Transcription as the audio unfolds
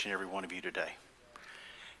every one of you today.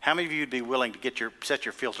 How many of you would be willing to set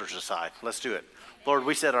your filters aside? Let's do it. Lord,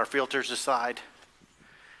 we set our filters aside.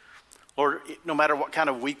 Lord, no matter what kind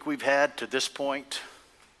of week we've had to this point,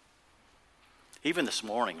 even this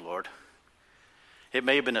morning, Lord, it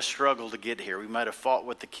may have been a struggle to get here. We might have fought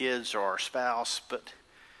with the kids or our spouse, but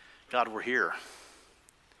God, we're here.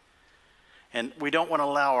 And we don't want to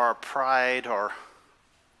allow our pride or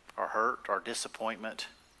our hurt, our disappointment,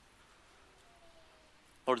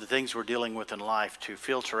 Lord, the things we're dealing with in life to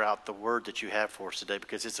filter out the word that you have for us today,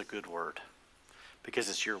 because it's a good word, because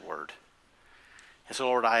it's your word. And so,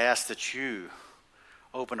 Lord, I ask that you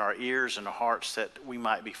open our ears and our hearts that we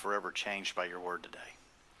might be forever changed by your word today.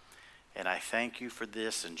 And I thank you for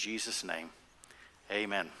this in Jesus' name.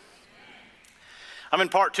 Amen. I'm in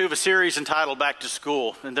part 2 of a series entitled Back to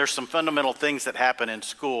School, and there's some fundamental things that happen in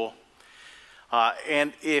school.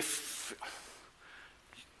 And if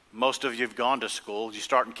most of you have gone to school, you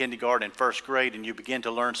start in kindergarten and first grade and you begin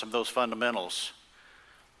to learn some of those fundamentals.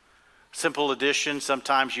 Simple addition,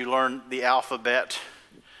 sometimes you learn the alphabet,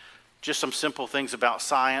 just some simple things about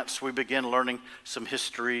science. We begin learning some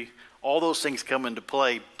history. All those things come into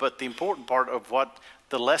play, but the important part of what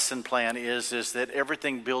the lesson plan is that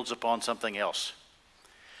everything builds upon something else.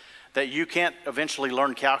 That you can't eventually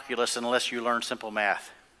learn calculus unless you learn simple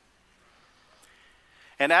math.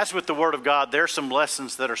 And as with the Word of God, there are some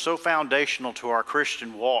lessons that are so foundational to our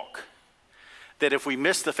Christian walk that if we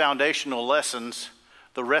miss the foundational lessons,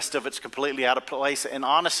 the rest of it's completely out of place. And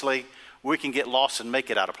honestly, we can get lost and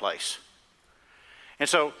make it out of place. And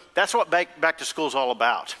so that's what back to school is all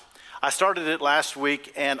about. I started it last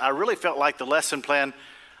week, and I really felt like the lesson plan,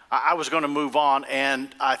 I was going to move on,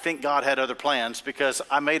 and I think God had other plans because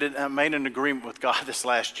I made an agreement with God this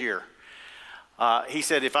last year. He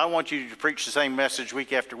said, if I want you to preach the same message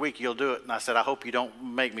week after week, you'll do it. And I said, I hope you don't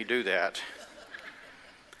make me do that.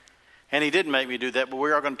 And he didn't make me do that, but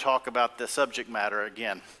we are going to talk about the subject matter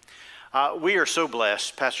again. We are so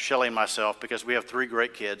blessed, Pastor Shelley and myself, because we have 3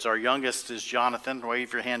 great kids. Our youngest is Jonathan.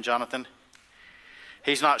 Wave your hand, Jonathan.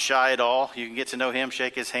 He's not shy at all. You can get to know him,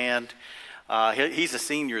 shake his hand. He's a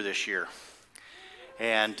senior this year.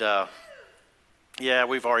 And yeah,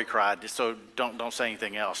 we've already cried, so don't say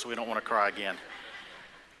anything else. We don't want to cry again.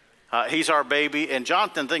 He's our baby, and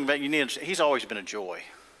Jonathan, he's always been a joy.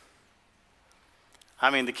 I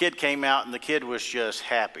mean, the kid came out, and the kid was just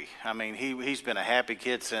happy. I mean, he's been a happy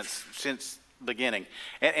kid since beginning.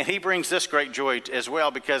 And he brings this great joy as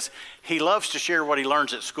well because he loves to share what he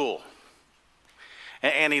learns at school.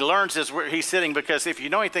 And he learns as he's sitting because if you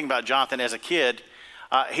know anything about Jonathan as a kid,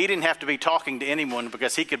 he didn't have to be talking to anyone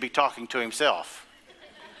because he could be talking to himself.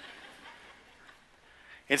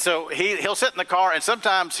 And so he'll sit in the car, and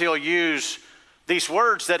sometimes he'll use these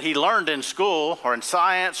words that he learned in school or in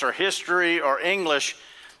science or history or English,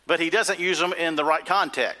 but he doesn't use them in the right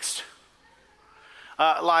context.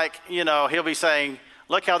 He'll be saying,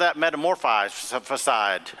 look how that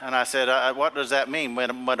metamorphosized. And I said, what does that mean,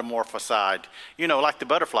 metamorphosized? Like the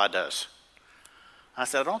butterfly does. I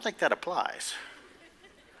said, I don't think that applies.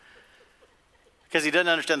 Because he doesn't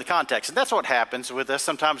understand the context. And that's what happens with us.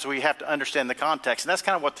 Sometimes we have to understand the context. And that's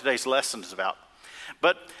kind of what today's lesson is about.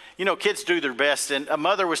 But, kids do their best. And a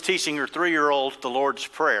mother was teaching her 3-year-old the Lord's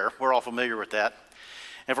Prayer. We're all familiar with that.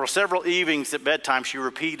 And for several evenings at bedtime, she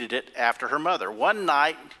repeated it after her mother. One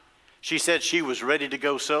night, she said she was ready to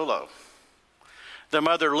go solo. The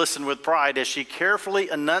mother listened with pride as she carefully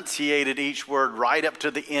enunciated each word right up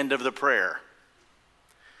to the end of the prayer.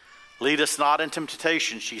 Lead us not into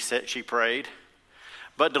temptation, she prayed,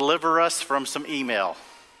 but deliver us from some email.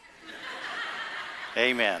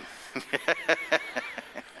 Amen.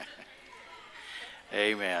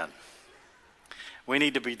 Amen. We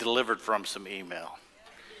need to be delivered from some email.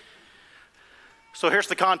 So here's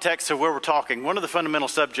the context of where we're talking. One of the fundamental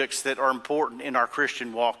subjects that are important in our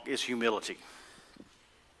Christian walk is humility.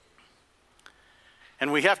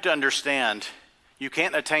 And we have to understand you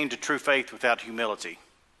can't attain to true faith without humility.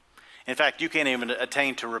 In fact, you can't even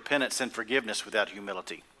attain to repentance and forgiveness without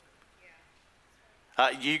humility.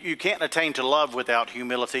 You can't attain to love without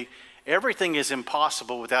humility. Everything is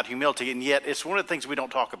impossible without humility, and yet it's one of the things we don't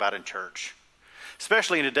talk about in church,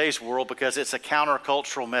 especially in today's world because it's a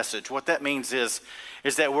countercultural message. What that means is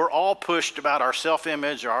that we're all pushed about our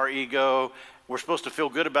self-image, our ego. We're supposed to feel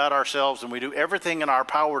good about ourselves, and we do everything in our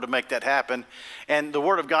power to make that happen. And the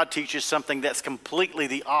Word of God teaches something that's completely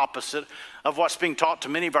the opposite of what's being taught to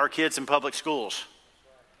many of our kids in public schools.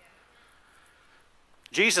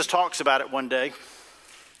 Jesus talks about it one day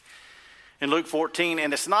in Luke 14,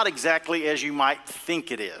 and it's not exactly as you might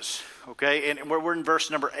think it is, okay? And we're in verse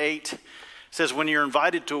number 8. It says, when you're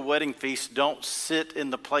invited to a wedding feast, don't sit in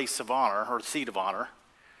the place of honor or seat of honor.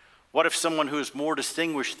 What if someone who is more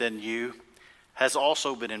distinguished than you has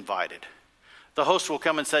also been invited? The host will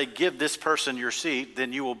come and say, give this person your seat,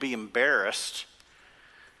 then you will be embarrassed,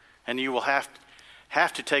 and you will have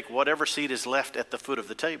to take whatever seat is left at the foot of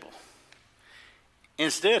the table.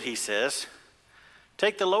 Instead, he says,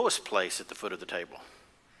 take the lowest place at the foot of the table.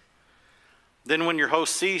 Then when your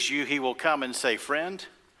host sees you, he will come and say, friend,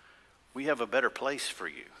 we have a better place for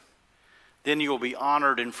you. Then you will be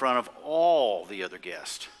honored in front of all the other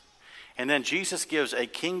guests. And then Jesus gives a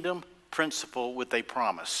kingdom principle with a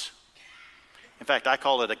promise. In fact, I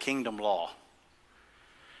call it a kingdom law.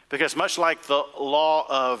 Because much like the law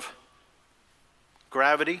of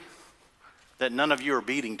gravity, that none of you are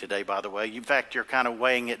beating today, by the way. In fact, you're kind of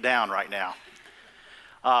weighing it down right now.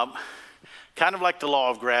 Kind of like the law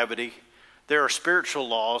of gravity, there are spiritual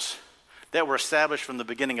laws that were established from the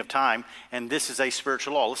beginning of time, and this is a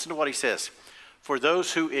spiritual law. Listen to what he says. For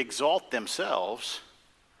those who exalt themselves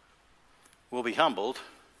will be humbled,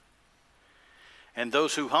 and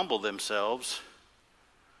those who humble themselves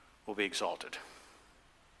will be exalted.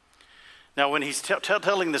 Now, when he's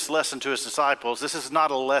telling this lesson to his disciples, this is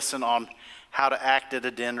not a lesson on how to act at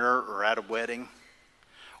a dinner or at a wedding,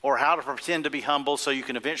 or how to pretend to be humble so you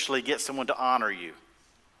can eventually get someone to honor you.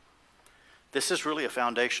 This is really a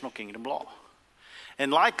foundational kingdom law.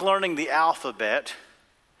 And like learning the alphabet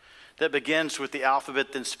that begins with the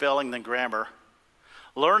alphabet, then spelling, then grammar,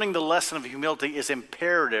 learning the lesson of humility is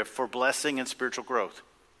imperative for blessing and spiritual growth.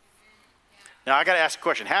 Now, I got to ask a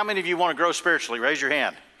question. How many of you want to grow spiritually? Raise your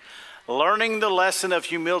hand. Learning the lesson of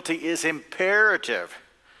humility is imperative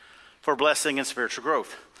for blessing and spiritual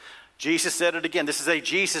growth. Jesus said it again. This is a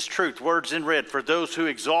Jesus truth, words in red. For those who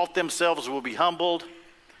exalt themselves will be humbled,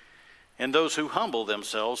 and those who humble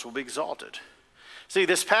themselves will be exalted. See,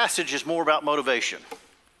 this passage is more about motivation.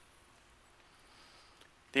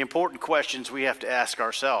 The important questions we have to ask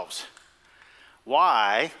ourselves.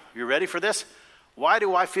 Why, you ready for this? Why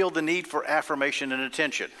do I feel the need for affirmation and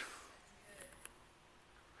attention?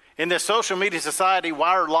 In this social media society, why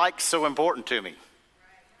are likes so important to me?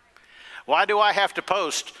 Why do I have to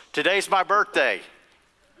post, today's my birthday?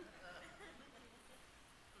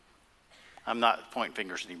 I'm not pointing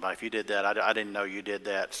fingers at anybody. If you did that, I didn't know you did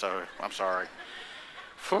that, so I'm sorry.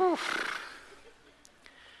 Whew.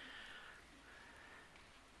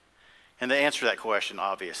 And the answer to that question,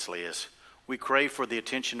 obviously, is we crave for the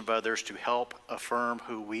attention of others to help affirm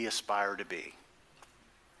who we aspire to be.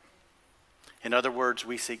 In other words,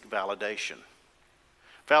 we seek validation.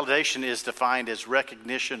 Validation is defined as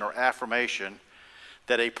recognition or affirmation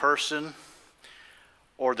that a person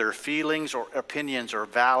or their feelings or opinions are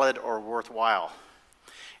valid or worthwhile.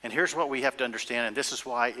 And here's what we have to understand, and this is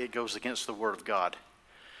why it goes against the Word of God.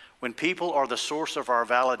 When people are the source of our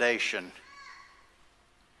validation,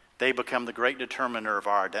 they become the great determiner of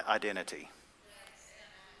our identity.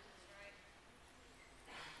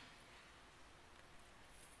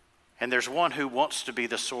 And there's one who wants to be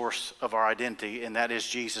the source of our identity, and that is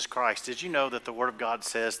Jesus Christ. Did you know that the Word of God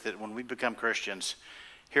says that when we become Christians,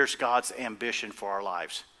 here's God's ambition for our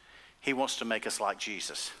lives? He wants to make us like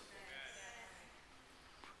Jesus.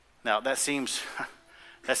 Now, that seems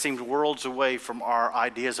worlds away from our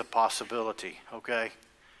ideas of possibility, okay?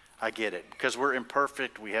 I get it, because we're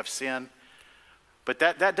imperfect, we have sin. But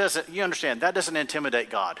that doesn't, you understand, that doesn't intimidate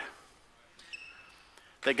God.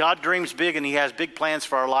 That God dreams big and He has big plans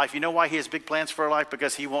for our life. You know why He has big plans for our life?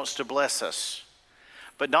 Because He wants to bless us.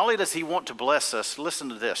 But not only does He want to bless us, listen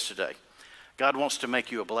to this today. God wants to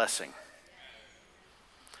make you a blessing.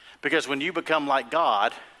 Because when you become like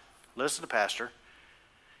God, listen to Pastor,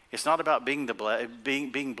 it's not about being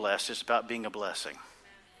blessed, it's about being a blessing.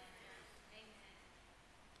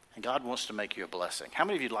 And God wants to make you a blessing. How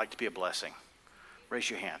many of you would like to be a blessing?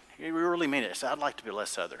 Raise your hand. You really mean it. Say, I'd like to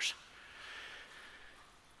bless others.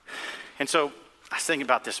 And so I was thinking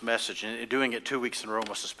about this message and doing it 2 weeks in a row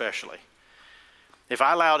most especially. If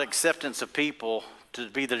I allowed acceptance of people to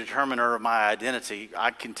be the determiner of my identity,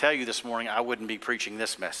 I can tell you this morning I wouldn't be preaching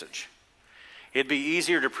this message. It'd be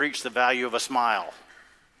easier to preach the value of a smile.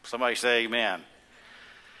 Somebody say amen.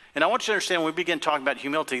 And I want you to understand when we begin talking about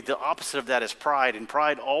humility, the opposite of that is pride. And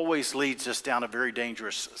pride always leads us down a very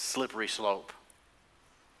dangerous, slippery slope.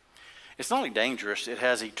 It's not only dangerous, it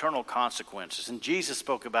has eternal consequences. And Jesus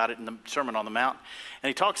spoke about it in the Sermon on the Mount. And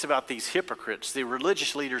he talks about these hypocrites, the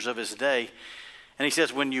religious leaders of his day. And he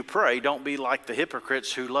says, when you pray, don't be like the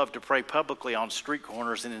hypocrites who love to pray publicly on street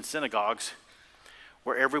corners and in synagogues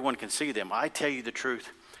where everyone can see them. I tell you the truth,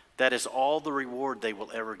 that is all the reward they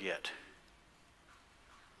will ever get.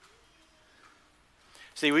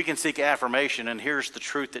 See, we can seek affirmation, and here's the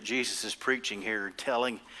truth that Jesus is preaching here,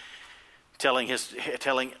 telling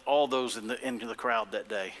all those in the crowd that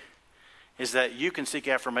day, is that you can seek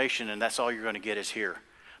affirmation, and that's all you're going to get is here.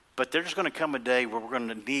 But there's going to come a day where we're going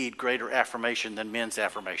to need greater affirmation than men's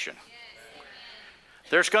affirmation.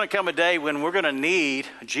 There's going to come a day when we're going to need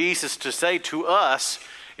Jesus to say to us,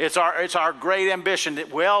 it's our great ambition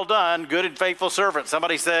that, well done, good and faithful servant.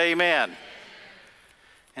 Somebody say amen.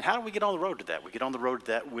 And how do we get on the road to that? We get on the road to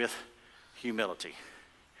that with humility.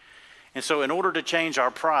 And so in order to change our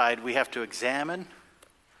pride, we have to examine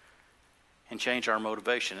and change our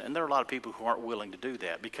motivation. And there are a lot of people who aren't willing to do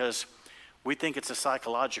that because we think it's a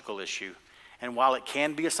psychological issue. And while it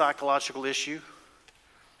can be a psychological issue,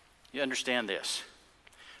 you understand this.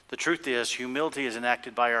 The truth is, humility is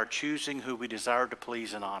enacted by our choosing who we desire to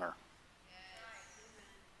please and honor.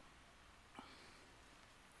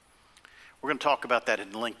 We're going to talk about that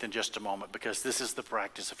in length in just a moment because this is the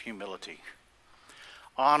practice of humility.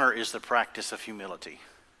 Honor is the practice of humility.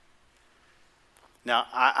 Now,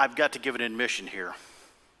 I've got to give an admission here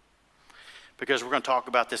because we're going to talk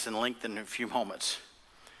about this in length in a few moments.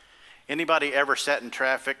 Anybody ever sat in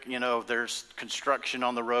traffic, there's construction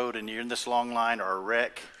on the road and you're in this long line or a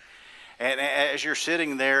wreck, and as you're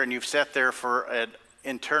sitting there and you've sat there for an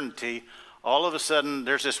eternity, all of a sudden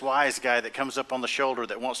there's this wise guy that comes up on the shoulder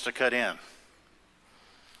that wants to cut in.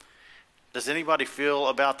 Does anybody feel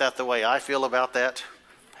about that the way I feel about that?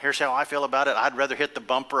 Here's how I feel about it. I'd rather hit the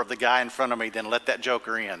bumper of the guy in front of me than let that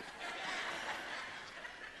joker in.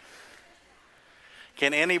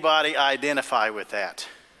 Can anybody identify with that?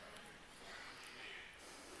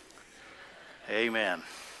 Amen.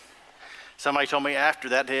 Somebody told me after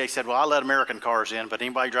that day, he said, well, I let American cars in, but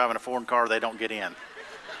anybody driving a foreign car, they don't get in.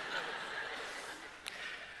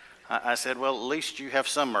 I said, well, at least you have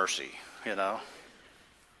some mercy, And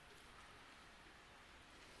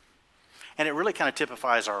it really kind of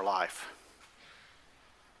typifies our life.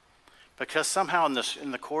 Because somehow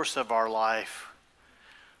in the course of our life,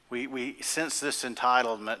 we sense this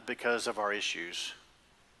entitlement because of our issues.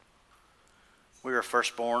 We were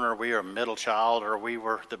firstborn, or we were a middle child, or we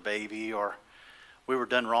were the baby, or we were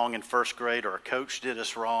done wrong in first grade, or a coach did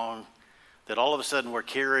us wrong, that all of a sudden we're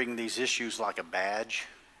carrying these issues like a badge.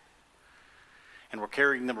 And we're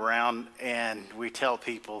carrying them around, and we tell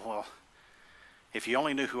people, well, if you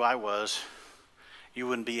only knew who I was, you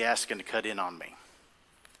wouldn't be asking to cut in on me.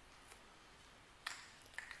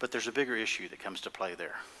 But there's a bigger issue that comes to play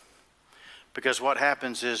there. Because what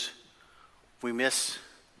happens is we miss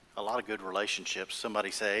a lot of good relationships.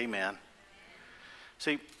 Somebody say amen.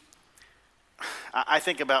 See, I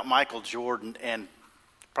think about Michael Jordan, and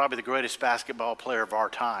probably the greatest basketball player of our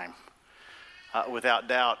time, without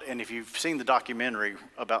doubt. And if you've seen the documentary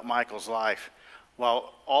about Michael's life,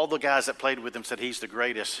 while all the guys that played with him said he's the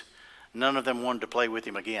greatest, none of them wanted to play with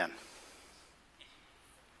him again.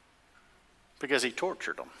 Because he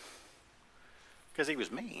tortured them. Because he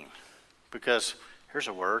was mean. Because, here's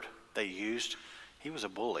a word they used, he was a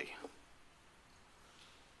bully.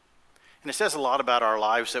 And it says a lot about our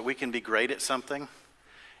lives that we can be great at something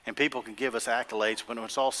and people can give us accolades, but when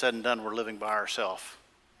it's all said and done, we're living by ourselves.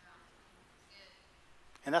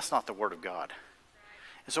 And that's not the Word of God.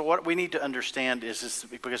 And so what we need to understand is this,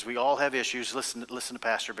 because we all have issues, listen to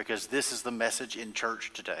Pastor, because this is the message in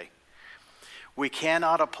church today. We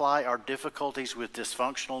cannot apply our difficulties with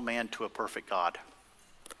dysfunctional man to a perfect God.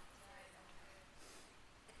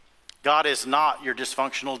 God is not your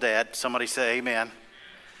dysfunctional dad. Somebody say amen.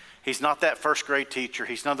 He's not that first grade teacher.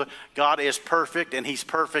 God is perfect, and he's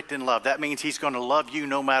perfect in love. That means he's going to love you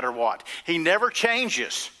no matter what. He never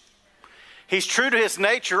changes. He's true to his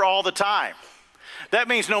nature all the time. That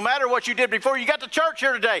means no matter what you did before you got to church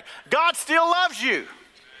here today, God still loves you.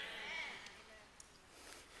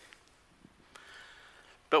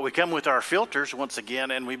 But we come with our filters once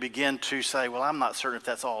again, and we begin to say, well, I'm not certain if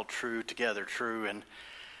that's all true, and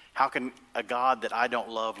how can a God that I don't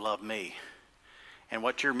love me? And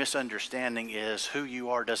what you're misunderstanding is who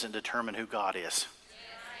you are doesn't determine who God is.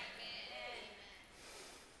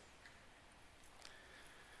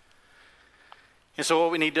 And so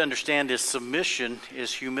what we need to understand is submission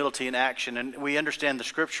is humility in action. And we understand the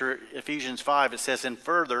scripture, Ephesians 5, it says, and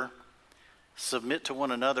further, submit to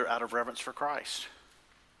one another out of reverence for Christ.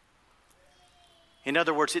 In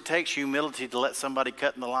other words, it takes humility to let somebody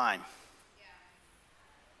cut in the line.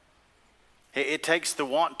 It takes the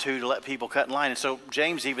want to let people cut in line. And so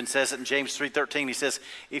James even says it in James 3:13. He says,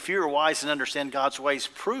 if you are wise and understand God's ways,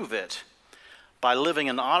 prove it by living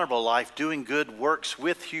an honorable life, doing good works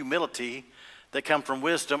with humility that come from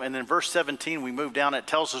wisdom. And then verse 17, we move down, it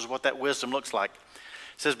tells us what that wisdom looks like.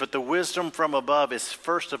 It says, but the wisdom from above is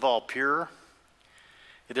first of all pure.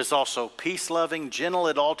 It is also peace-loving, gentle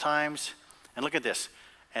at all times. And look at this,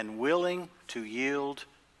 and willing to yield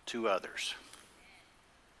to others.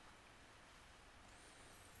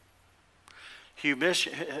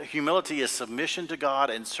 Humility is submission to God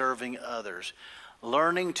and serving others.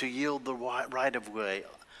 Learning to yield the right of way.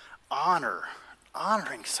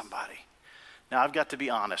 Honoring somebody. Now, I've got to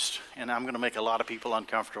be honest, and I'm going to make a lot of people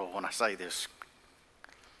uncomfortable when I say this.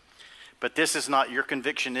 But this is not your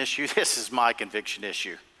conviction issue. This is my conviction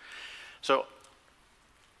issue. So,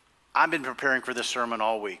 I've been preparing for this sermon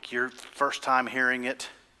all week. Your first time hearing it.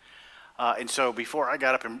 And so before I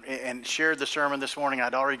got up and shared the sermon this morning,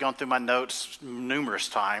 I'd already gone through my notes numerous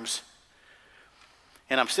times.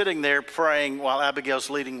 And I'm sitting there praying while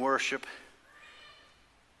Abigail's leading worship.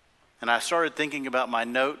 And I started thinking about my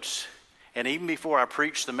notes. And even before I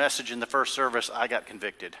preached the message in the first service, I got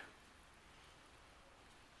convicted.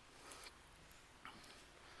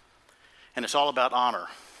 And it's all about honor.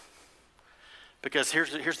 Because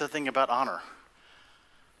here's the thing about honor.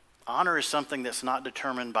 Honor is something that's not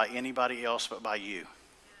determined by anybody else but by you.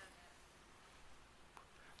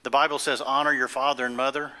 The Bible says honor your father and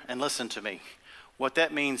mother, and listen to me. What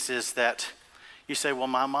that means is that you say, well,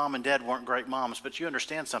 my mom and dad weren't great moms, but you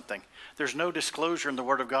understand something. There's no disclosure in the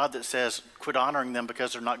Word of God that says quit honoring them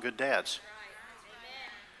because they're not good dads.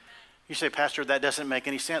 You say, Pastor, that doesn't make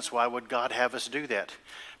any sense. Why would God have us do that?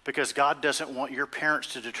 Because God doesn't want your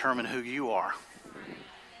parents to determine who you are.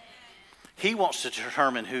 He wants to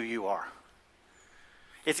determine who you are.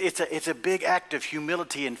 It's a big act of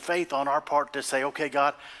humility and faith on our part to say, okay,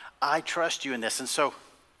 God, I trust you in this. And so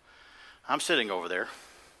I'm sitting over there.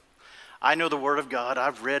 I know the Word of God.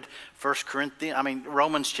 I've read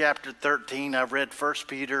Romans chapter 13. I've read 1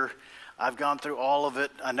 Peter. I've gone through all of it.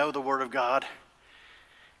 I know the Word of God.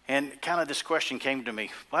 And kind of this question came to me.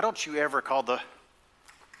 Why don't you ever call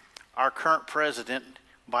our current president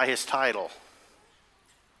by his title?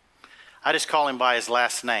 I just call him by his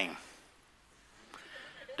last name.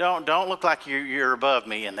 Don't look like you're above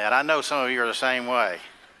me in that. I know some of you are the same way.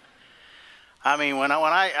 I mean, when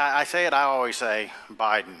I say it, I always say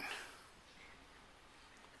Biden.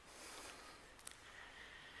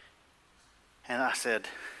 And I said,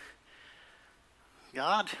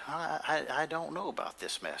 God, I don't know about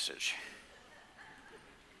this message.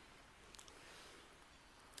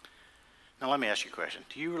 Now let me ask you a question.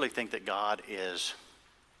 Do you really think that God is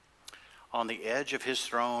on the edge of his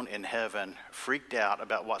throne in heaven, freaked out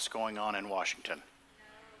about what's going on in Washington?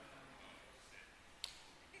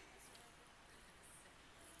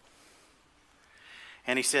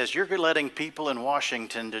 And he says, you're letting people in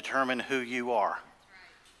Washington determine who you are.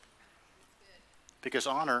 Because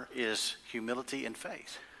honor is humility and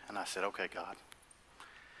faith. And I said, okay, God,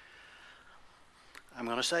 I'm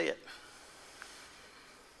going to say it.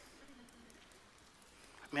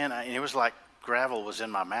 Man, it was like gravel was in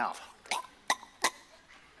my mouth.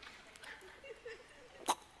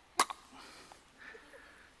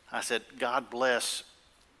 I said, God bless.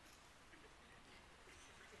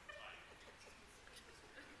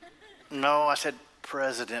 No, I said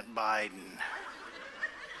President Biden.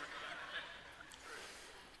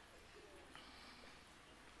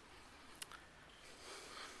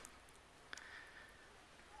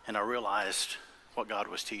 And I realized what God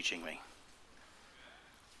was teaching me.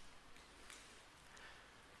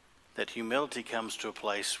 That humility comes to a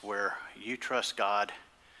place where you trust God,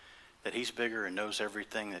 that he's bigger and knows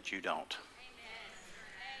everything that you don't. Amen.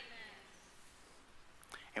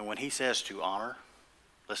 And when he says to honor,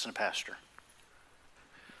 listen, Pastor,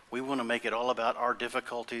 we want to make it all about our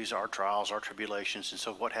difficulties, our trials, our tribulations. And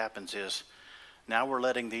so what happens is now we're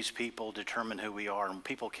letting these people determine who we are, and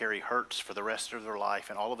people carry hurts for the rest of their life.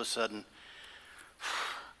 And all of a sudden,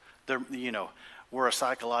 we're a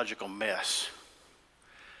psychological mess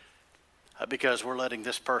because we're letting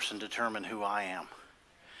this person determine who I am,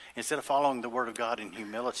 instead of following the Word of God in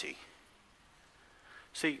humility.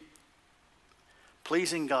 See,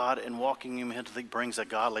 pleasing God and walking in humility brings a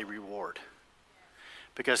godly reward.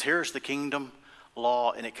 Because here's the kingdom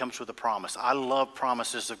law, and it comes with a promise. I love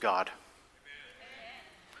promises of God.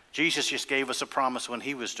 Jesus just gave us a promise when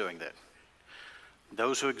he was doing that.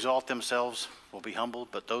 Those who exalt themselves will be humbled,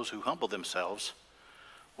 but those who humble themselves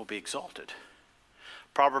will be exalted.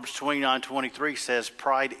 Proverbs 29:23 says,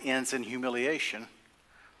 pride ends in humiliation,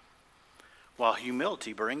 while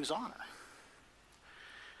humility brings honor.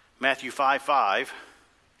 Matthew 5:5,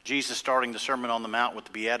 Jesus starting the Sermon on the Mount with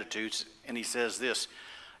the Beatitudes, and he says this,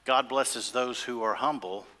 God blesses those who are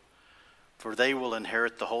humble, for they will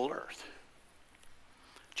inherit the whole earth.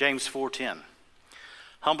 James 4:10,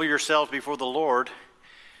 humble yourselves before the Lord,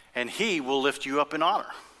 and he will lift you up in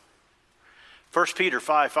honor. 1 Peter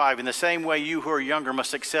 5:5, in the same way you who are younger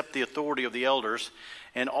must accept the authority of the elders,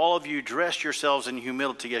 and all of you dress yourselves in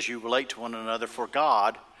humility as you relate to one another, for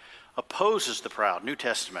God opposes the proud. New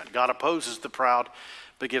Testament, God opposes the proud,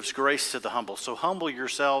 but gives grace to the humble. So humble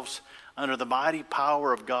yourselves under the mighty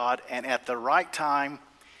power of God, and at the right time,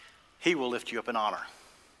 he will lift you up in honor.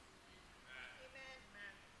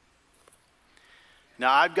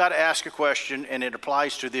 Now, I've got to ask a question, and it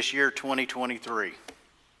applies to this year, 2023.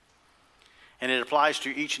 And it applies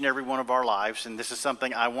to each and every one of our lives, and this is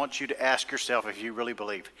something I want you to ask yourself if you really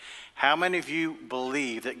believe. How many of you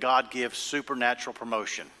believe that God gives supernatural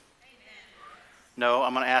promotion? Amen. No,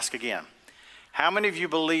 I'm going to ask again. How many of you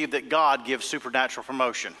believe that God gives supernatural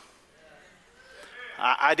promotion?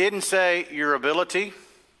 I didn't say your ability.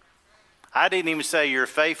 I didn't even say your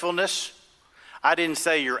faithfulness. I didn't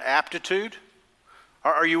say your aptitude.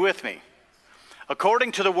 Are you with me?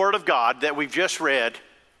 According to the Word of God that we've just read,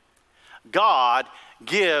 God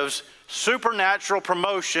gives supernatural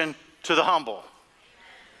promotion to the humble.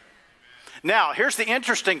 Now, here's the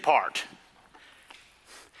interesting part.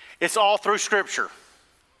 It's all through Scripture.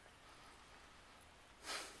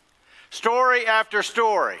 Story after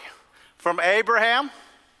story. From Abraham,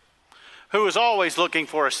 who was always looking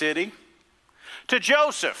for a city, to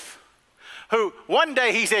Joseph, who one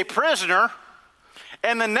day he's a prisoner,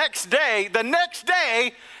 and the next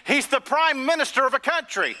day, he's the prime minister of a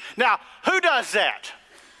country. Now, who does that?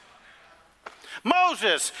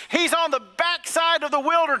 Moses, he's on the backside of the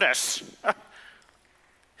wilderness,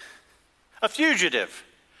 a fugitive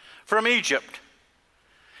from Egypt.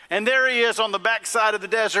 And there he is on the backside of the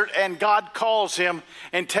desert, and God calls him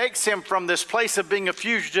and takes him from this place of being a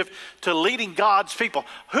fugitive to leading God's people.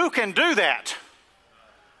 Who can do that?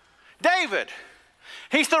 David.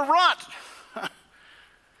 He's the runt.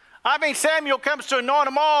 I mean, Samuel comes to anoint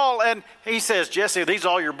them all, and he says, Jesse, these are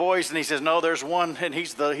all your boys. And he says, no, there's one, and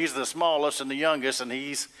he's the smallest and the youngest, and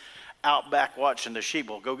he's out back watching the sheep.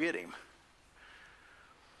 Well, go get him.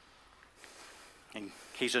 And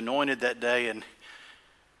he's anointed that day, and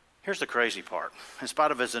here's the crazy part. In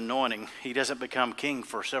spite of his anointing, he doesn't become king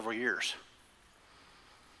for several years.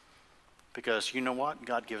 Because you know what?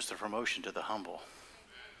 God gives the promotion to the humble.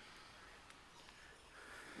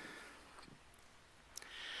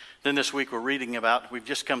 Then this week we've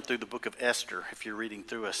just come through the book of Esther, if you're reading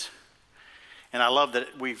through us. And I love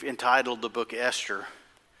that we've entitled the book Esther.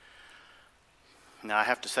 Now I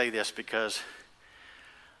have to say this because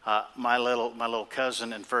my little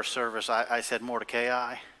cousin in first service, I said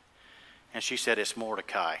Mordecai, and she said it's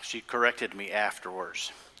Mordecai. She corrected me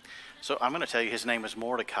afterwards. So I'm going to tell you his name is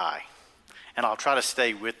Mordecai. And I'll try to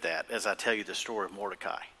stay with that as I tell you the story of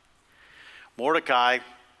Mordecai. Mordecai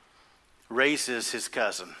raises his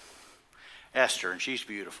cousin, Esther, and she's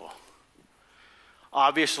beautiful.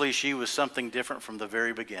 Obviously, she was something different from the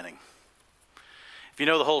very beginning. If you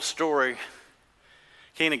know the whole story,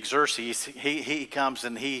 King Xerxes, he comes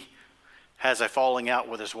and he has a falling out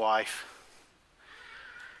with his wife.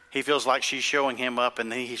 He feels like she's showing him up,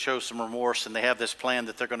 and then he shows some remorse, and they have this plan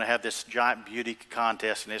that they're going to have this giant beauty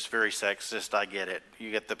contest, and it's very sexist. I get it.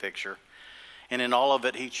 You get the picture. And in all of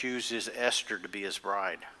it, he chooses Esther to be his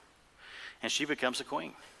bride. And she becomes a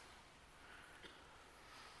queen.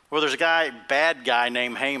 Well, there's a bad guy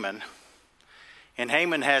named Haman. And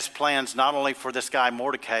Haman has plans not only for this guy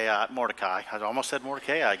Mordecai, I almost said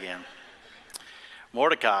Mordecai again.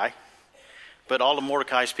 Mordecai, but all of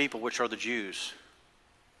Mordecai's people, which are the Jews.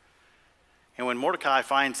 And when Mordecai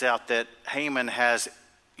finds out that Haman has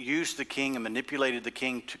used the king and manipulated the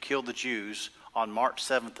king to kill the Jews on March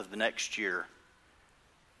 7th of the next year,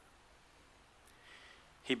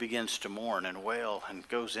 he begins to mourn and wail and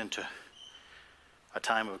goes into a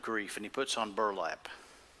time of grief, and he puts on burlap.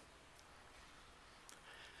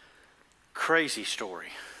 Crazy story.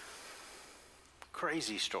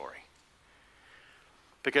 Crazy story.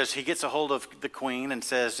 Because he gets a hold of the queen and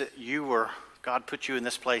says, God put you in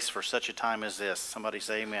this place for such a time as this. Somebody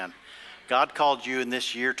say amen. God called you in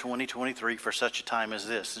this year 2023 for such a time as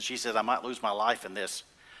this. And she said, I might lose my life in this.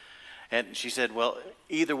 And she said, well,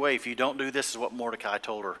 either way, if you don't do this, is what Mordecai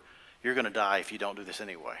told her. You're going to die if you don't do this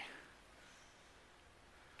anyway.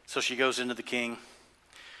 So she goes into the king.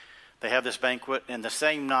 They have this banquet, and the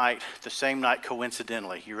same night,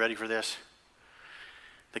 coincidentally, you ready for this?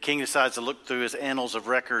 The king decides to look through his annals of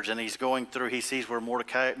records, and he's going through, he sees where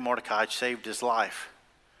Mordecai saved his life.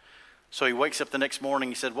 So he wakes up the next morning,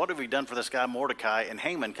 he said, what have we done for this guy Mordecai? And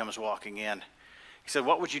Haman comes walking in. He said,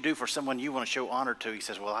 what would you do for someone you want to show honor to? He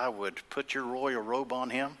says, well, I would put your royal robe on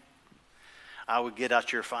him. I would get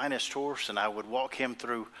out your finest horse, and I would walk him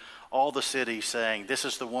through all the city saying, this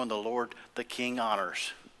is the one the Lord, the king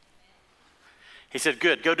honors. He said,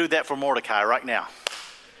 good, go do that for Mordecai right now.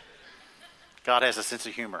 God has a sense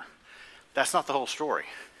of humor. That's not the whole story.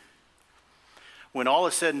 When all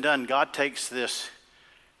is said and done, God takes this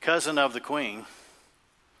cousin of the queen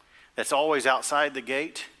that's always outside the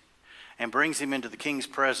gate and brings him into the king's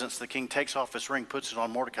presence. The king takes off his ring, puts it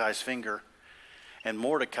on Mordecai's finger, and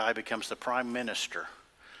Mordecai becomes the prime minister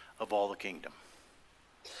of all the kingdom.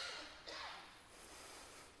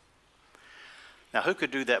 Now, who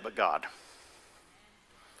could do that but God?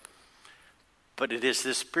 But it is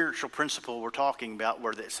this spiritual principle we're talking about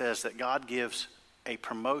where it says that God gives a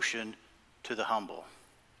promotion to the humble.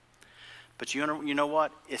 But you know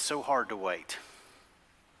what? It's so hard to wait.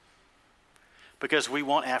 Because we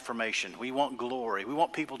want affirmation. We want glory. We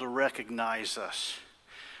want people to recognize us.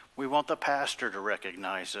 We want the pastor to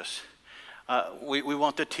recognize us. We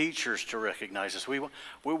want the teachers to recognize us. We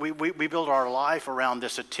build our life around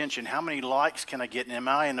this attention. How many likes can I get? Am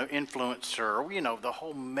I an influencer? You know, the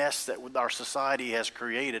whole mess that our society has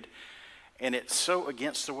created. And it's so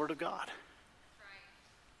against the Word of God.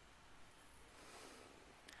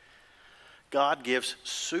 God gives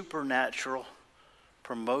supernatural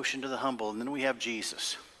promotion to the humble. And then we have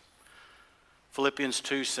Jesus. Philippians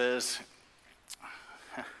 2 says,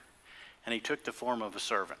 and he took the form of a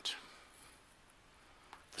servant.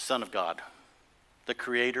 The Son of God, the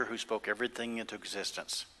Creator who spoke everything into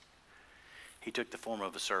existence. He took the form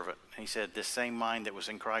of a servant. And he said, this same mind that was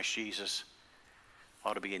in Christ Jesus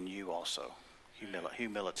ought to be in you also.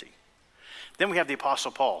 Humility. Then we have the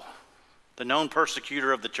Apostle Paul, the known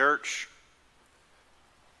persecutor of the church.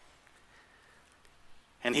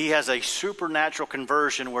 And he has a supernatural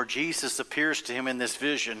conversion where Jesus appears to him in this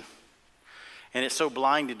vision. And it's so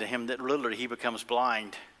blinding to him that literally he becomes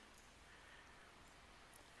blind.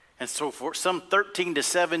 And so for some 13 to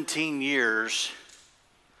 17 years,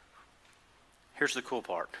 here's the cool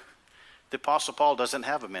part. The Apostle Paul doesn't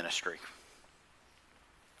have a ministry.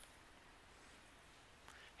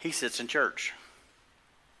 He sits in church.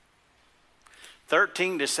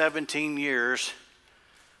 13 to 17 years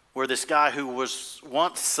where this guy who was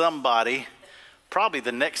once somebody, probably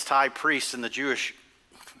the next high priest in the Jewish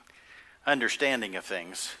understanding of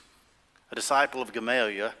things, a disciple of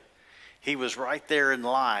Gamaliel, he was right there in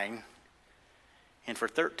line, and for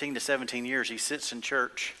 13 to 17 years he sits in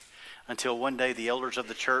church until one day the elders of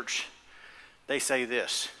the church, they say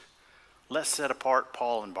this, let's set apart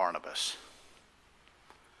Paul and Barnabas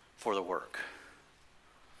for the work.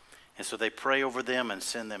 And so they pray over them and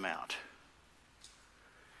send them out.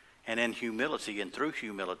 And in humility and through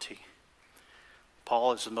humility,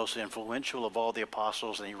 Paul is the most influential of all the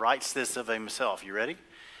apostles, and he writes this of himself. You ready?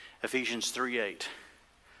 Ephesians 3:8.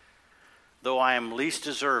 Though I am least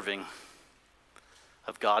deserving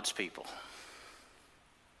of God's people,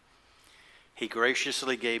 he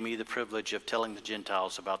graciously gave me the privilege of telling the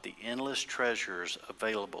Gentiles about the endless treasures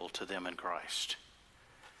available to them in Christ.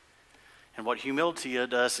 And what humility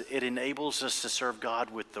does, it enables us to serve God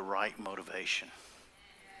with the right motivation.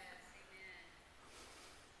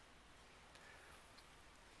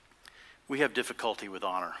 We have difficulty with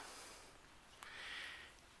honor.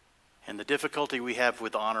 And the difficulty we have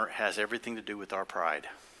with honor has everything to do with our pride.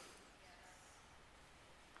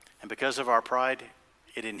 And because of our pride,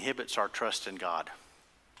 it inhibits our trust in God.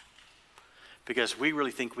 Because we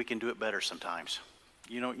really think we can do it better sometimes.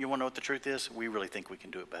 You want to know what the truth is? We really think we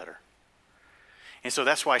can do it better. And so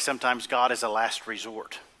that's why sometimes God is a last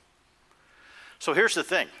resort. So here's the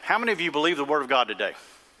thing. How many of you believe the Word of God today?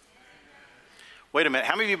 Wait a minute.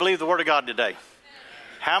 How many of you believe the Word of God today?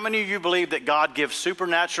 How many of you believe that God gives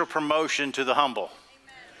supernatural promotion to the humble?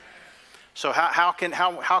 So how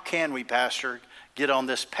can we, Pastor, get on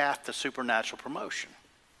this path to supernatural promotion?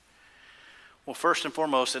 Well, first and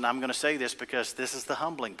foremost, and I'm going to say this because this is the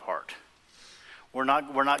humbling part. We're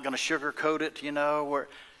not going to sugarcoat it,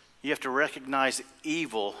 you have to recognize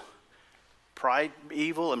evil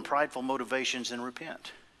and prideful motivations and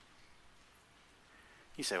repent.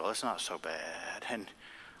 You say, well, it's not so bad, and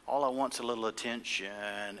all I want's a little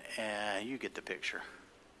attention, and you get the picture.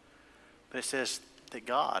 But it says that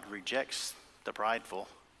God rejects the prideful,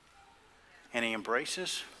 and he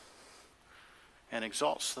embraces and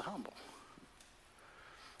exalts the humble.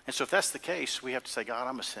 And so if that's the case, we have to say, God,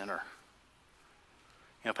 I'm a sinner.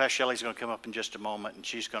 Pastor Shelley's going to come up in just a moment, and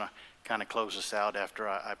she's going to kind of close us out after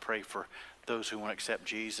I pray for those who want to accept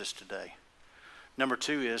Jesus today. Number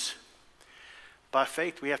 2 is, by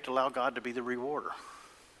faith, we have to allow God to be the rewarder.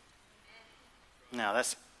 Now,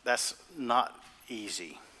 that's not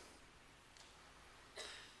easy.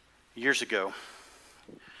 Years ago,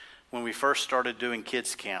 when we first started doing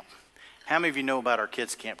kids camp. How many of you know about our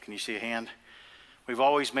kids camp? Can you see a hand? We've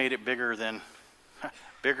always made it bigger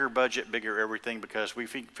budget, bigger everything, because we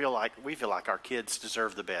feel like our kids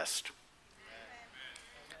deserve the best.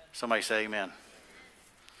 Somebody say amen.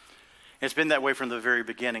 It's been that way from the very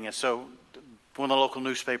beginning. And so one of the local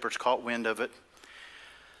newspapers caught wind of it.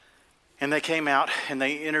 And they came out and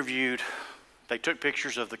they took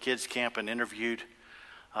pictures of the kids' camp and interviewed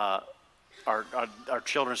our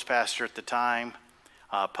children's pastor at the time,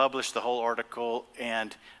 published the whole article,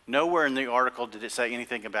 and nowhere in the article did it say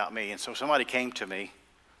anything about me. And so somebody came to me,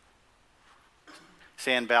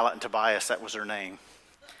 Sanballat and Tobias, that was their name,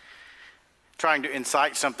 trying to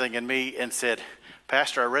incite something in me, and said,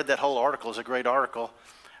 Pastor, I read that whole article. It's a great article,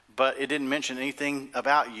 but it didn't mention anything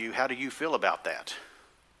about you. How do you feel about that?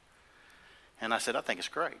 And I said, I think it's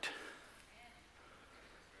great.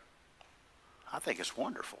 I think it's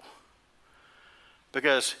wonderful.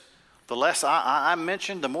 Because the less I'm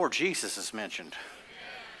mentioned, the more Jesus is mentioned.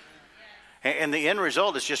 And the end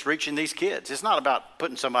result is just reaching these kids. It's not about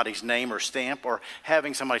putting somebody's name or stamp or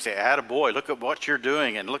having somebody say, attaboy, look at what you're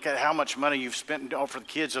doing, and look at how much money you've spent for the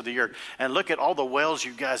kids of the year, and look at all the wells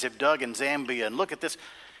you guys have dug in Zambia, and look at this.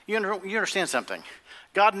 You understand something?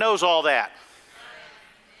 God knows all that.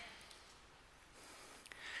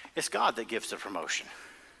 It's God that gives the promotion.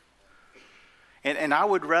 And I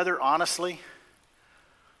would rather, honestly,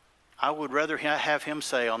 have him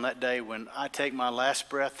say on that day when I take my last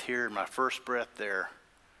breath here and my first breath there,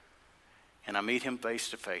 and I meet him face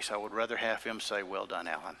to face, I would rather have him say, well done,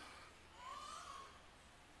 Alan.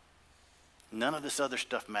 None of this other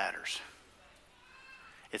stuff matters.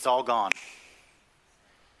 It's all gone.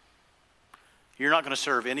 You're not going to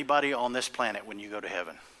serve anybody on this planet when you go to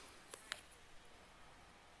heaven.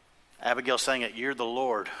 Abigail sang it, you're the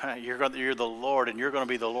Lord. You're the Lord, and you're going to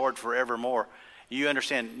be the Lord forevermore. You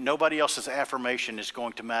understand, nobody else's affirmation is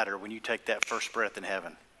going to matter when you take that first breath in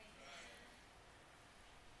heaven.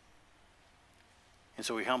 And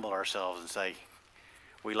so we humble ourselves and say,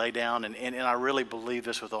 we lay down, and I really believe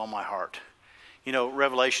this with all my heart. You know,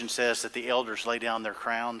 Revelation says that the elders lay down their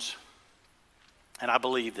crowns. And I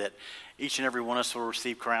believe that each and every one of us will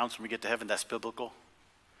receive crowns when we get to heaven. That's biblical.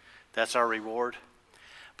 That's our reward.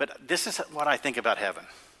 But this is what I think about heaven.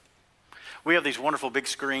 We have these wonderful big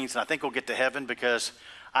screens, and I think we'll get to heaven because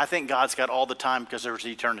I think God's got all the time because there's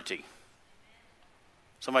eternity.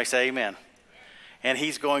 Somebody say amen. And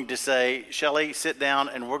he's going to say, Shelley, sit down,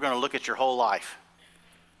 and we're going to look at your whole life.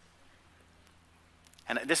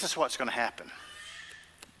 And this is what's going to happen.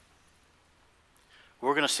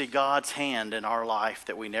 We're going to see God's hand in our life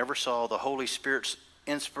that we never saw, the Holy Spirit's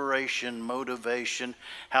inspiration, motivation,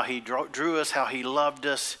 how he drew us, how he loved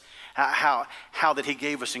us, how that he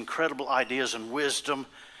gave us incredible ideas and wisdom.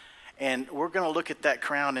 And we're going to look at that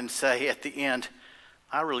crown and say at the end,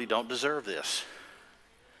 I really don't deserve this.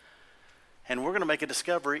 And we're going to make a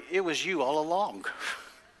discovery, it was you all along.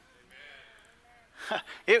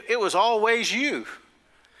 It was always you.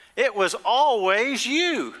 It was always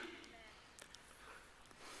you.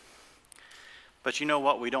 But you know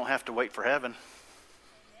what? We don't have to wait for heaven.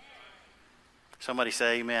 Somebody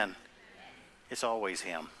say amen. It's always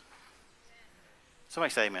him.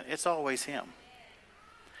 Somebody say amen. It's always him.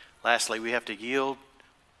 Lastly, we have to yield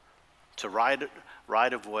to right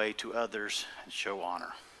of way to others and show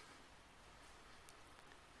honor.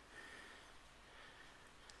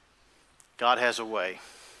 God has a way.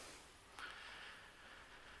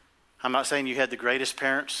 I'm not saying you had the greatest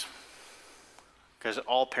parents, because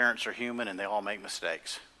all parents are human and they all make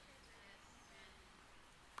mistakes.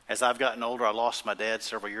 As I've gotten older, I lost my dad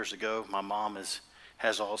several years ago. My mom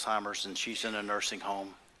has Alzheimer's, and she's in a nursing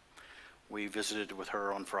home. We visited with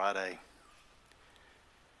her on Friday.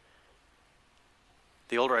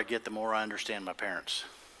 The older I get, the more I understand my parents.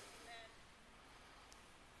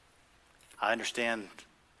 I understand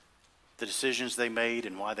the decisions they made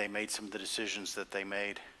and why they made some of the decisions that they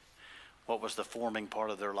made. What was the forming part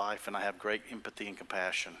of their life, and I have great empathy and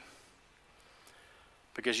compassion.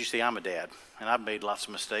 Because you see, I'm a dad, and I've made lots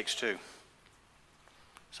of mistakes too.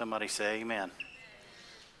 Somebody say amen.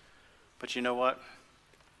 But you know what?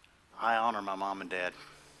 I honor my mom and dad.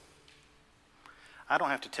 I don't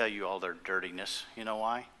have to tell you all their dirtiness. You know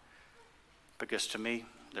why? Because to me,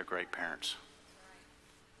 they're great parents.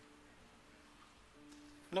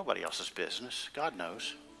 Nobody else's business. God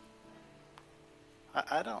knows.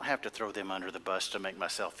 I don't have to throw them under the bus to make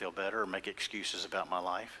myself feel better or make excuses about my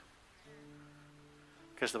life.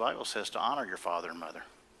 Because the Bible says to honor your father and mother.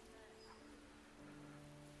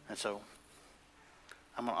 And so,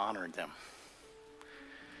 I'm going to honor them.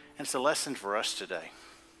 And it's a lesson for us today.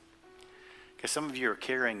 Because some of you are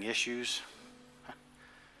carrying issues.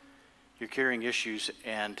 You're carrying issues,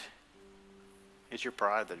 and it's your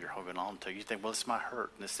pride that you're holding on to. You think, well, it's my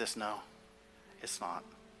hurt, and it's this. No, it's not.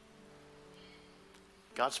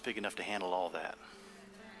 God's big enough to handle all that.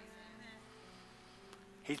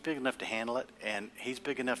 He's big enough to handle it, and he's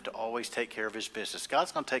big enough to always take care of his business.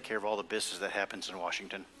 God's going to take care of all the business that happens in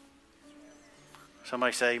Washington.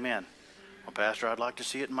 Somebody say amen. Well, Pastor, I'd like to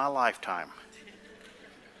see it in my lifetime.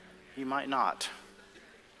 You might not.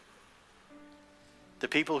 The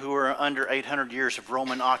people who are under 800 years of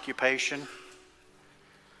Roman occupation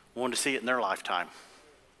wanted to see it in their lifetime.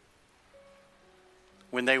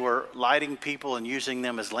 When they were lighting people and using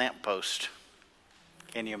them as lampposts.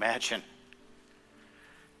 Can you imagine?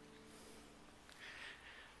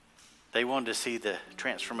 They wanted to see the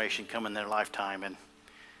transformation come in their lifetime. And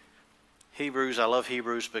Hebrews, I love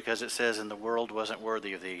Hebrews because it says, and the world wasn't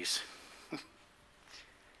worthy of these.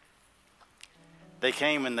 They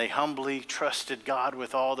came and they humbly trusted God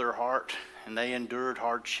with all their heart, and they endured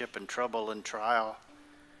hardship and trouble and trial.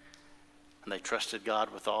 And they trusted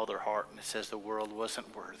God with all their heart, and it says the world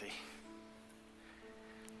wasn't worthy.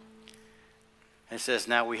 And it says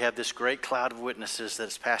now we have this great cloud of witnesses that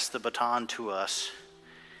has passed the baton to us.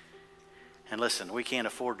 And listen, we can't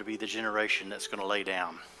afford to be the generation that's going to lay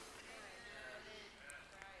down.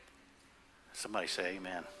 Somebody say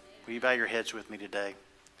amen. Will you bow your heads with me today?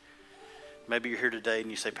 Maybe you're here today and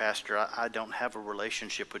you say, Pastor, I don't have a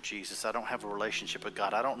relationship with Jesus. I don't have a relationship with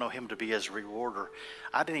God. I don't know him to be as a rewarder.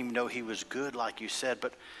 I didn't even know he was good like you said,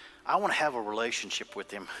 but I want to have a relationship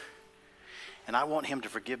with him. And I want him to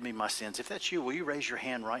forgive me my sins. If that's you, will you raise your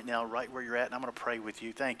hand right now, right where you're at, and I'm going to pray with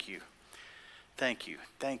you. Thank you. Thank you.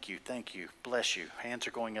 Thank you. Thank you. Bless you. Hands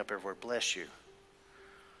are going up everywhere. Bless you.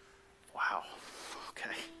 Wow.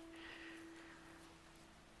 Okay.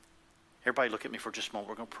 Everybody look at me for just a moment.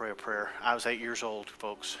 We're going to pray a prayer. I was 8 years old,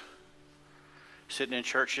 folks. Sitting in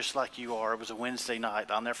church just like you are. It was a Wednesday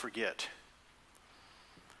night. I'll never forget.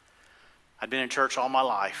 I'd been in church all my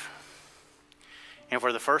life. And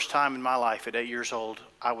for the first time in my life at 8 years old,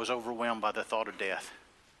 I was overwhelmed by the thought of death.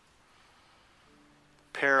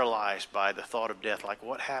 Paralyzed by the thought of death. Like,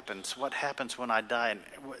 what happens? What happens when I die?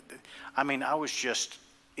 And I was just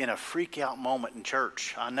in a freak out moment in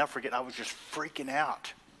church. I'll never forget. I was just freaking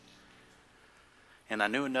out. And I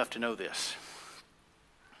knew enough to know this.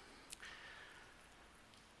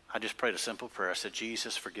 I just prayed a simple prayer. I said,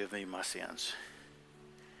 Jesus, forgive me my sins.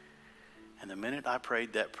 And the minute I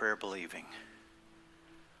prayed that prayer believing,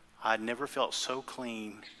 I'd never felt so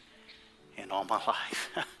clean in all my life.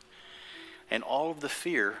 And all of the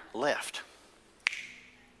fear left.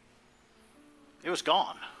 It was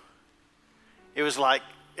gone. It was like,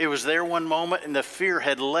 it was there one moment and the fear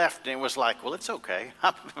had left, and it was like, well, it's okay.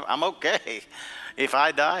 I'm okay. If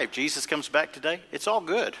I die, if Jesus comes back today, it's all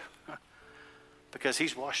good. Because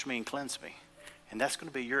he's washed me and cleansed me. And that's going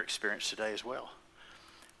to be your experience today as well.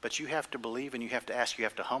 But you have to believe, and you have to ask, you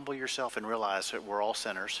have to humble yourself and realize that we're all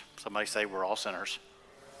sinners. Somebody say we're all sinners.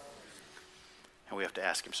 And we have to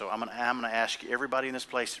ask him. So I'm going to ask everybody in this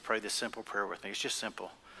place to pray this simple prayer with me. It's just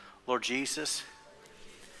simple. Lord Jesus,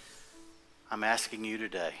 I'm asking you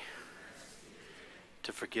today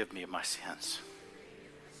to forgive me of my sins.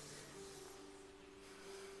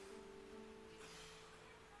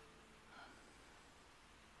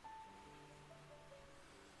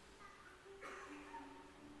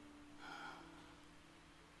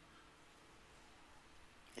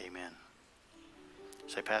 Amen.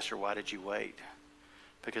 Say, Pastor, why did you wait?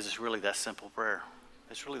 Because it's really that simple prayer.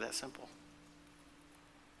 It's really that simple.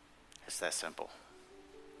 It's that simple.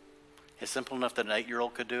 It's simple enough that an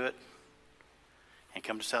 8-year-old could do it and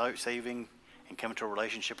come to saving and come to a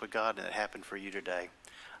relationship with God, and it happened for you today.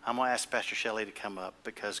 I'm going to ask Pastor Shelley to come up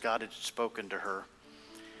because God had spoken to her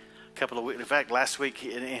a couple of weeks. In fact, last week,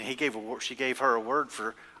 she gave her a word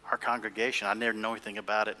for our congregation. I never know anything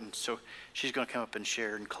about it, and so she's going to come up and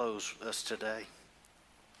share and close with us today.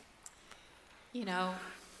 You know,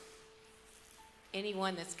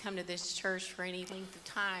 anyone that's come to this church for any length of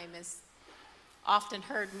time has often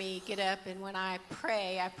heard me get up, and when I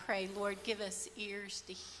pray, Lord, give us ears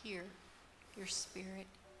to hear your spirit.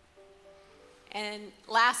 And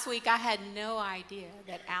last week, I had no idea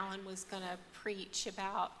that Alan was going to preach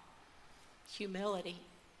about humility.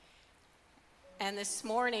 And this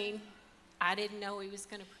morning, I didn't know he was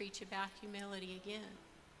going to preach about humility again.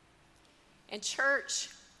 And church,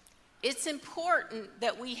 it's important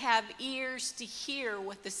that we have ears to hear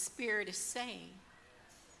what the Spirit is saying.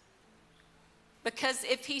 Because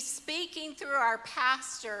if he's speaking through our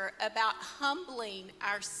pastor about humbling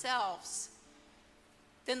ourselves,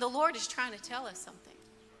 then the Lord is trying to tell us something.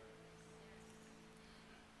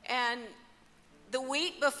 And the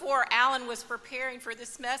week before Alan was preparing for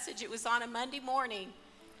this message, it was on a Monday morning,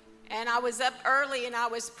 and I was up early and I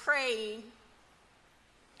was praying.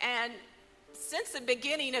 And since the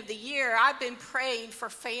beginning of the year, I've been praying for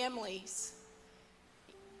families.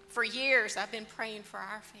 For years, I've been praying for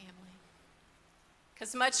our family.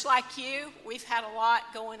 Because much like you, we've had a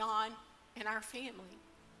lot going on in our family.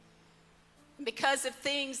 And because of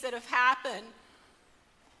things that have happened,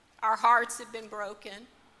 our hearts have been broken.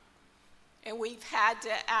 And we've had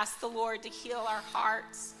to ask the Lord to heal our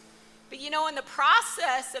hearts. But you know, in the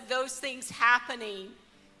process of those things happening,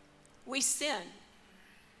 we sin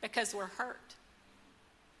because we're hurt.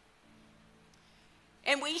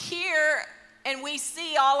 And we hear and we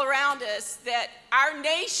see all around us that our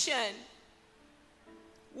nation,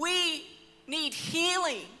 we need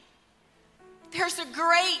healing. There's a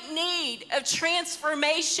great need of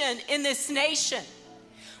transformation in this nation.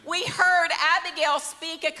 We heard Abigail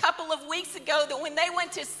speak a couple of weeks ago that when they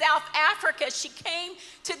went to South Africa, she came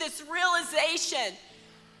to this realization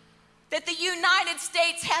that the United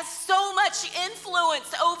States has so much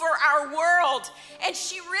influence over our world. And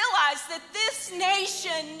she realized that this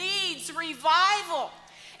nation needs revival.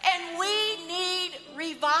 And we need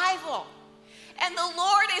revival. And the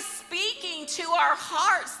Lord is speaking to our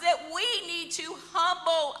hearts that we need to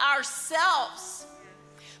humble ourselves.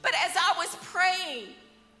 But as I was praying,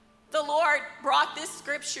 the Lord brought this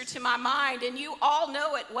scripture to my mind, and you all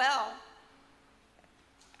know it well.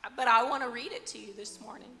 But I want to read it to you this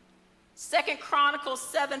morning. 2 Chronicles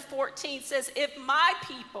 7:14 says, if my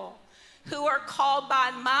people who are called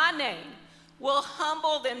by my name will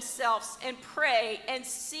humble themselves and pray and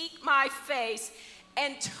seek my face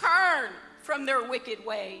and turn from their wicked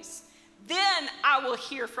ways, then I will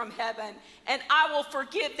hear from heaven and I will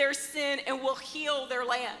forgive their sin and will heal their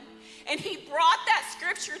land. And he brought that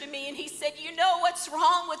scripture to me and he said, you know what's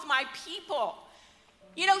wrong with my people?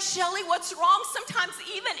 You know, Shelley, what's wrong sometimes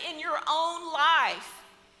even in your own life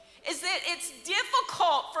is that it's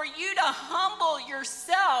difficult for you to humble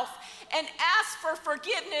yourself and ask for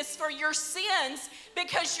forgiveness for your sins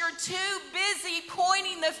because you're too busy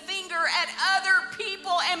pointing the finger at other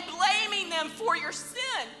people and blaming them for your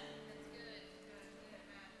sin.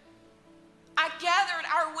 I gathered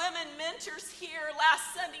our women mentors here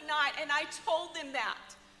last Sunday night and I told them that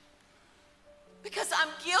because I'm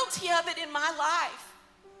guilty of it in my life.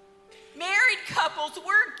 Married couples,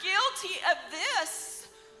 we're guilty of this.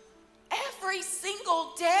 Every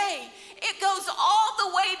single day. It goes all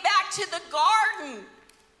the way back to the garden.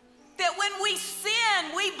 That when we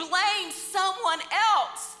sin, we blame someone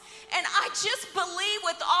else. And I just believe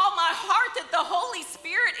with all my heart that the Holy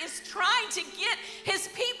Spirit is trying to get his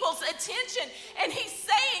people's attention. And he's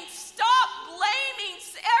saying, stop blaming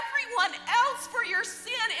everyone else for your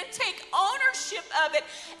sin and take ownership of it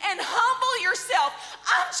and humble yourself.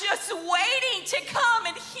 I'm just waiting to come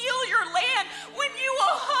and heal your land when you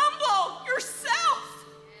will humble yourself.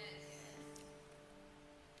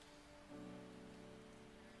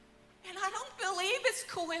 And I don't believe it's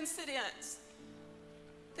coincidence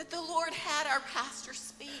that the Lord had our pastor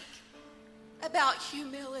speak about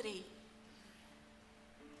humility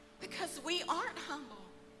because we aren't humble.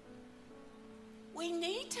 We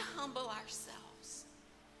need to humble ourselves.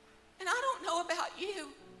 And I don't know about you,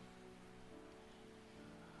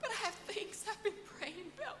 but I have things I've been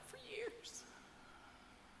praying about for years.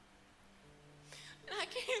 And I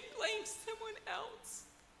can't blame someone else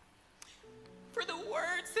for the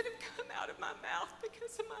words that have come out of my mouth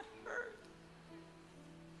because of my hurt.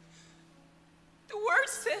 The word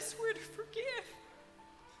says we're to forgive.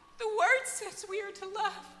 The word says we are to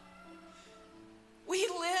love. We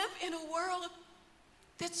live in a world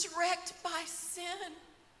that's wrecked by sin.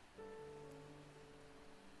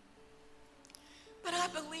 But I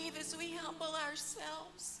believe as we humble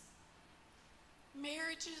ourselves,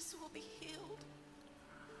 marriages will be healed.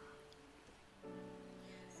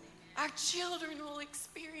 Our children will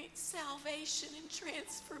experience salvation and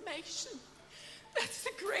transformation. That's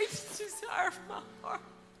the greatest desire of my heart.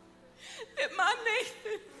 That my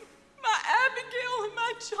Nathan, my Abigail, and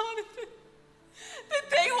my Jonathan, that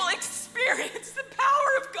they will experience the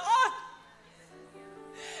power of God.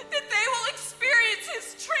 That they will experience his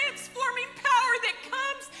transforming power that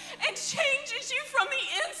comes and changes you from the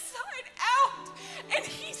inside out. And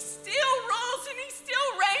he still rules and he still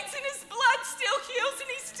reigns and his blood still heals and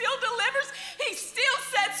he still delivers. He still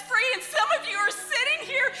sets free. And some of you are sitting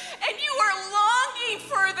here and you are longing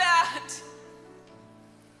for that.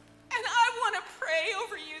 And I want to pray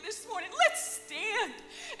over you this morning. Let's stand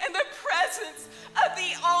in the presence of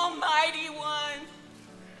the Almighty.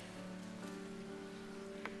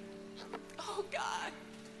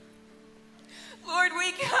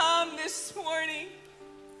 this morning.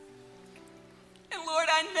 And Lord,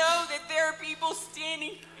 I know that there are people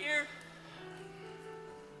standing here,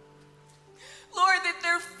 Lord, that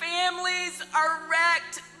their families are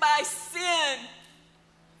wrecked by sin,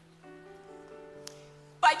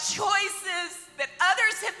 by choices that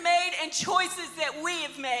others have made and choices that we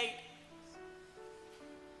have made.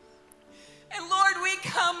 And Lord, we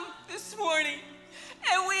come this morning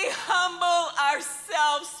and we humble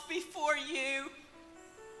ourselves before you.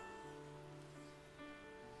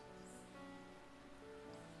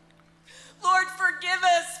 Lord, forgive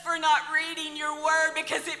us for not reading your word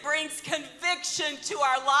because it brings conviction to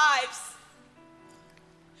our lives.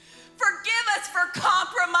 Forgive us for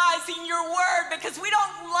compromising your word because we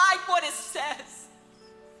don't like what it says.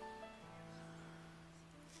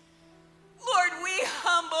 Lord, we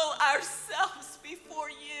humble ourselves before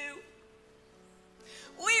you.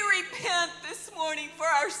 We repent this morning for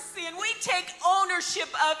our sin. We take ownership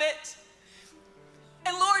of it.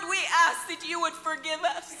 And Lord, we ask that you would forgive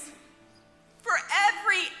us for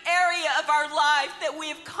every area of our life that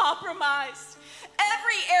we have compromised,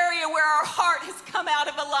 every area where our heart has come out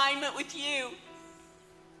of alignment with you.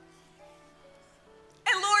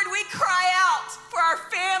 And Lord, we cry out for our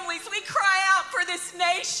families. We cry out for this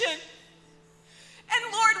nation. And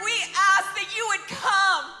Lord, we ask that you would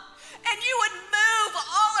come and you would move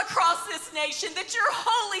all across this nation, that your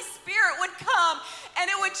Holy Spirit would come and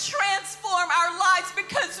it would transform our lives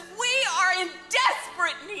because we are in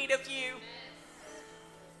desperate need of you.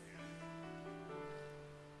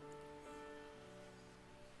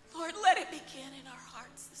 Lord, let it begin in our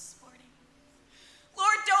hearts this morning.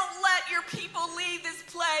 Lord, don't let your people leave this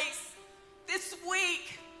place this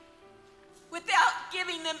week without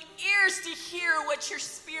giving them ears to hear what your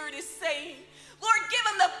Spirit is saying. Lord, give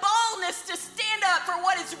them the boldness to stand up for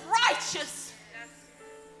what is righteous. Yes.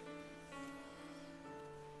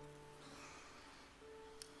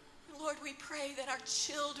 Lord, we pray that our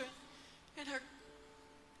children and our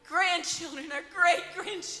grandchildren, our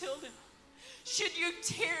great-grandchildren, should you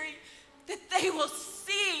tarry, that they will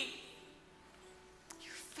see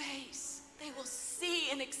your face. They will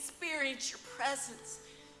see and experience your presence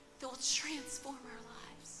that will transform our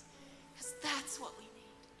lives, because that's what we need.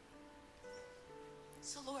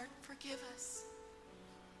 So Lord, forgive us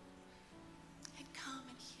and come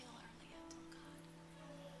and heal our land, oh God.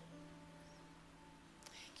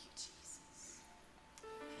 Thank you, Jesus.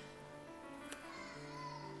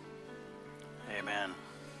 Amen.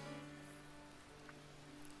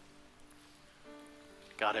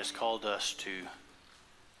 God has called us to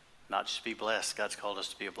not just be blessed, God's called us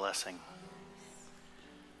to be a blessing.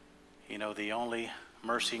 You know, the only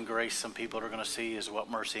mercy and grace some people are going to see is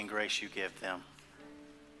what mercy and grace you give them.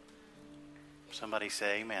 Somebody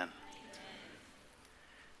say amen.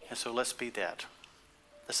 And so let's be that.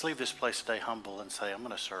 Let's leave this place today humble and say, I'm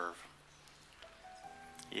going to serve.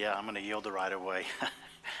 Yeah, I'm going to yield the right of way.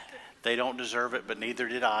 They don't deserve it, but neither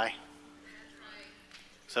did I.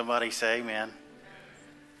 Somebody say amen.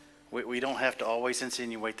 We don't have to always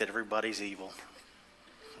insinuate that everybody's evil.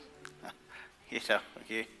 We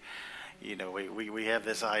have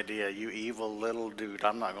this idea, you evil little dude,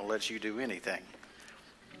 I'm not going to let you do anything.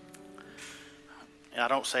 And I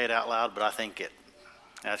don't say it out loud, but I think it.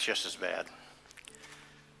 That's just as bad.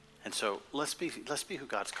 And so let's be who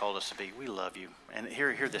God's called us to be. We love you. And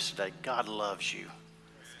hear this today. God loves you.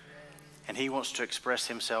 And he wants to express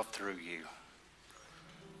himself through you.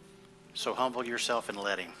 So humble yourself and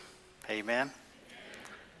let him. Amen.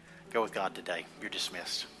 Go with God today. You're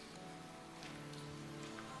dismissed.